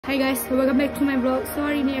Hi guys, welcome back to my vlog.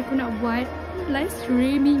 Sorry ni aku nak buat live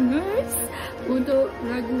streaming guys untuk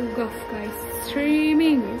lagu Golf guys.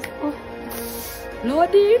 Streaming guys. Oh,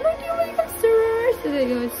 loading oh my god, serious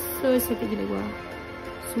guys. So sedih gila gua.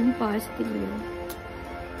 Sumpah sedih gila.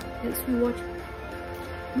 Let's watch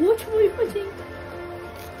what you watching.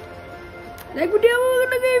 Lagu dia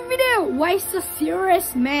video. Why so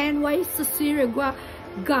serious man? Why so serious? Gua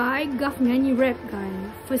guy Golf nyanyi rap guy.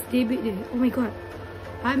 First debut dia. Oh my god.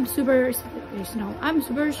 I'm super excited guys now. I'm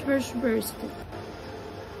super excited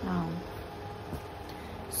now.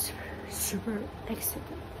 Super excited.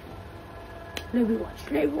 Let me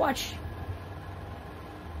watch.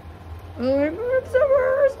 Oh my god, I'm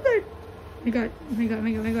super excited. My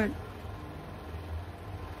god.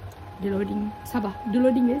 Deloading. Sabar.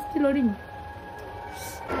 Deloading guys. Deloading.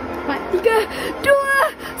 4, 3, 2,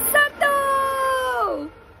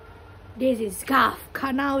 1. This is Golf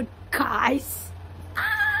Kanawut guys.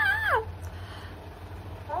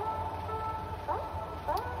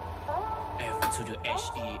 To the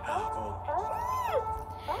HERO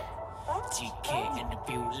GK in the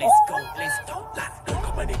view, let's go ลัดเดินเข้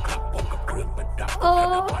ามาในคลับพร้อมกับเครื่องประดับธ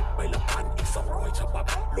นบัตรใบละพันอีก200 ฉบับ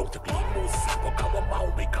ลงจากลีมูซีเพราะเขาว่าเมา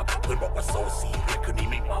ไม่กลับเพื่อนบอกว่าโซซีเรียกคืนนี้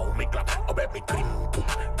ไม่เมาไม่กลับเอาแบบไม่กลิ้มจุก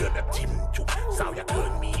เดินแบบจิ้มจุกสาวอยากเกิ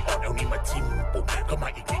นมีออนเอานี้มาจิ้มปุ่มเข้ามา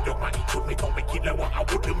อีกทียกมาอีกชุดไม่ต้องไปคิดแล้วว่าอา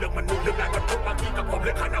วุธลืมเรื่องมนุษย์เรื่องงานมันพูดบางทีกับผมเ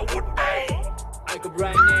รื่องคานาวุธI got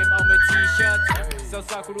brand name on my t-shirt ส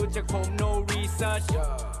าวๆคุณรู้จักผม no research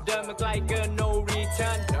เดินมาไกลเกิน no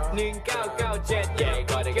return 1997 yeah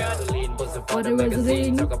got a gasoline บนสปอร์ต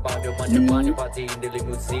magazine talk about the money party in the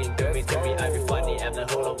limousine tell me I be funny I'm the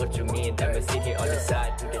whole of what you mean I'm a city on the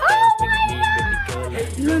side to the dance make me mean make me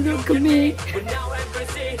girl Look at me but now I'm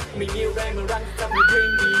busy มีนิ้วแรงมารันทำให้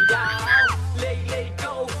bring me down let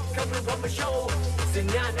go come and put my show say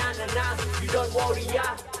na you don't worry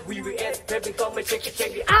yeah we will get baby come and check it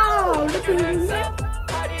Ow, look at him.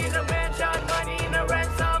 Party in a mansion, money in a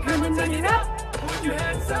ransom. Come and turn it up, put your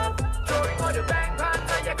hands up. Throwing all the bank pounds,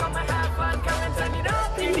 so you come and have fun. Come and turn it up.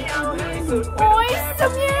 Give me out here, so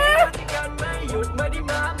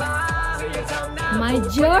My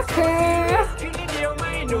Joker.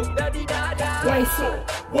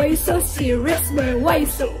 Why so serious man? Why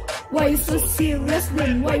so serious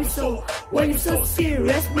man? Why so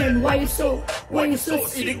serious man? Why so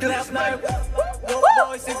serious man?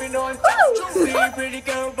 Boys sipping on see pretty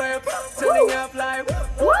girl babe turning up live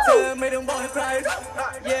เธอไม่ต้องบอกให้ใคร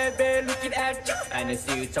yeah babe looking at you and I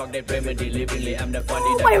see you talk that remedy livingly I'm the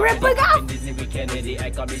funny that in Disney we Kennedy I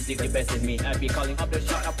got music the best in me I be calling up the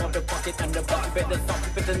shot up on the pocket and the bar better stop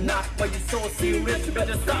you better not why you so serious you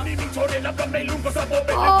better stop นี่มีโชว์ได้รับกำไรลุงก็สะโพกเ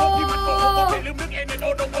ป็นพวกที่มันโง่โง่ลืมนึกเองในโน้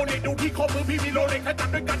ตโง่ดูที่ข้อมือพี่มีโรเล็กถ้าจับ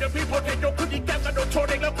ด้วยกันเดี๋ยวพี่พอเทยกขึ้นอีกแก้มกระโดดโชว์เ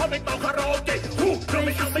ด็กแล้วพอไม่ต่อคาราโอเกะเราไ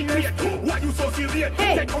ม่เอาไม่เครียด why you so serious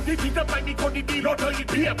แค่คนที่ผิดจะไปมีคนดีๆรอเธออีก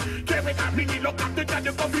เพียบแค่ไม่อาจวิ่งหนีเรากลับด้วยกันเ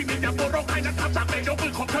ดี๋ยวก็วิ่งหนีอย่างโบร้องไห้นะครับจากแรงยกมื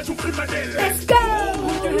อของเธอชุบขึ้นมาเด่น Let's go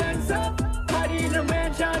Put your hands up Party in a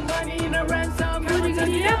mansion money in a ransom Put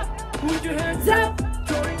it up Put your hands up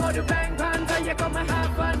Throwing all the bank pounds ถ้าอยากก็มา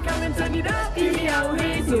have fun Come and turn it up ที่ไม่เอาให้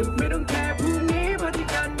สุดไม่ต้องแคร์พรุ่งนี้ปฏิ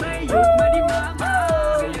กันไม่หยุดมาดิมาเธอ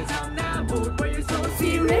อย่าทำหน้าบูด Why you so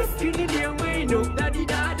serious คืนนี้เดียวไม่หนุกดาดิ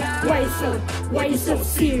ดาดาWhy so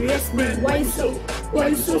serious man? Why so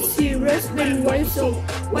serious man? Why so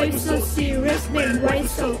serious man? Why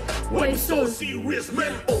so serious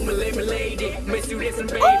man? Oh my lady, my serious and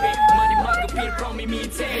baby. Money mug appear from me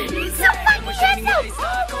take. So fucking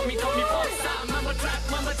handsome. Call me pop star. Mama trap,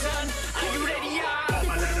 mama turn. Are you ready? Yeah. Oh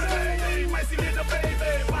my lady, my serious and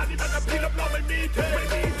baby. Money mug appear from me take.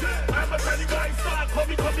 I'm a pretty guy star. Call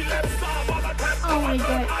me lap star. Mama trap, mama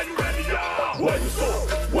turn. Are you ready? Yeah.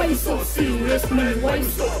 Why so serious man? Why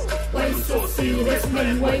so serious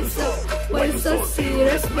man? Why so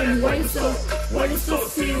serious man? Why so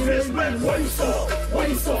serious man? Why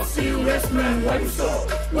so serious man?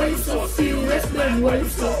 Why so serious man?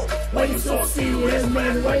 Why so serious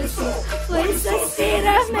man? Why so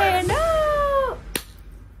serious man? No!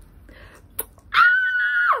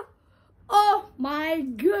 Oh my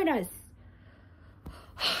goodness!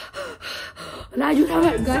 Laju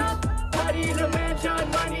sangat guys. Party in a mansion,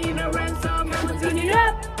 money in a ransom. Come and turn it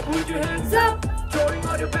up, put your hands up. Throwing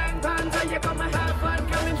all the bank pounds, so you come and have fun.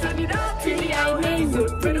 Come and turn it up. ที่นี่เอาให้สุ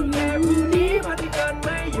ดไม่ต้องแคร์พรุ่งนี้ปฏิกันไ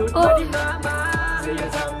ม่หยุดมาดิมาเธออย่า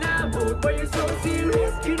ทำหน้าบูด Why you so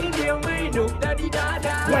serious ที่นี่เดียวไม่หนุกดาดิดาด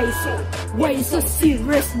า Why so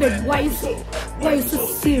serious man? Why so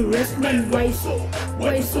serious man? Why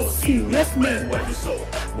so serious man? Why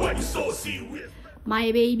you so serious? My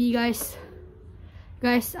baby guys,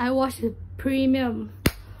 I watched the premium.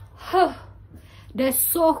 That's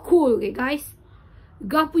so cool, okay guys.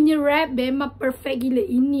 Gah punya rap memang perfect gila.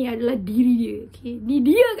 Ini adalah diri dia. Okay, ni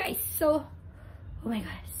dia guys. So, oh my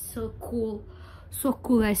god, so cool. So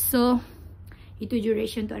cool guys. So, itu je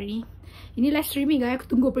reaction untuk hari ni. Ini live streaming guys. Aku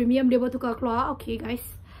tunggu premium dia baru tukar keluar. Okay guys.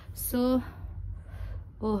 So,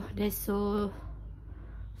 oh, that's so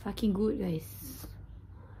fucking good guys.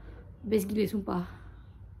 Best gila sumpah.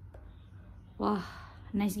 Wah,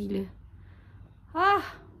 nice gila.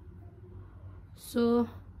 So,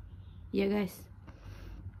 yeah guys.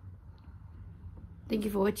 Thank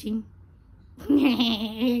you for watching.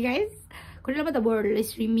 Guys, kau dah lama tak buat live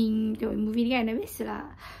streaming tengok movie ni kan? Dah biasa lah.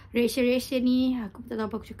 Reaction ni aku tak tahu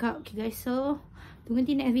apa aku cakap. Okay guys, so tunggu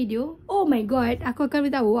nanti next video. Oh my god, aku akan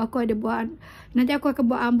beritahu aku ada buat, nanti aku akan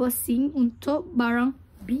buat unboxing untuk barang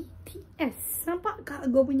BTS. Nampak kak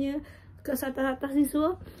gue punya ke atas ni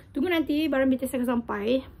semua. Tunggu nanti barang BTS akan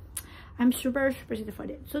sampai. I'm super excited for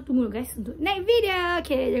that. So tunggu guys untuk next video.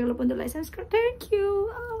 Okay, jangan lupa untuk like, subscribe. Thank you.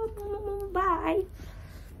 Bye.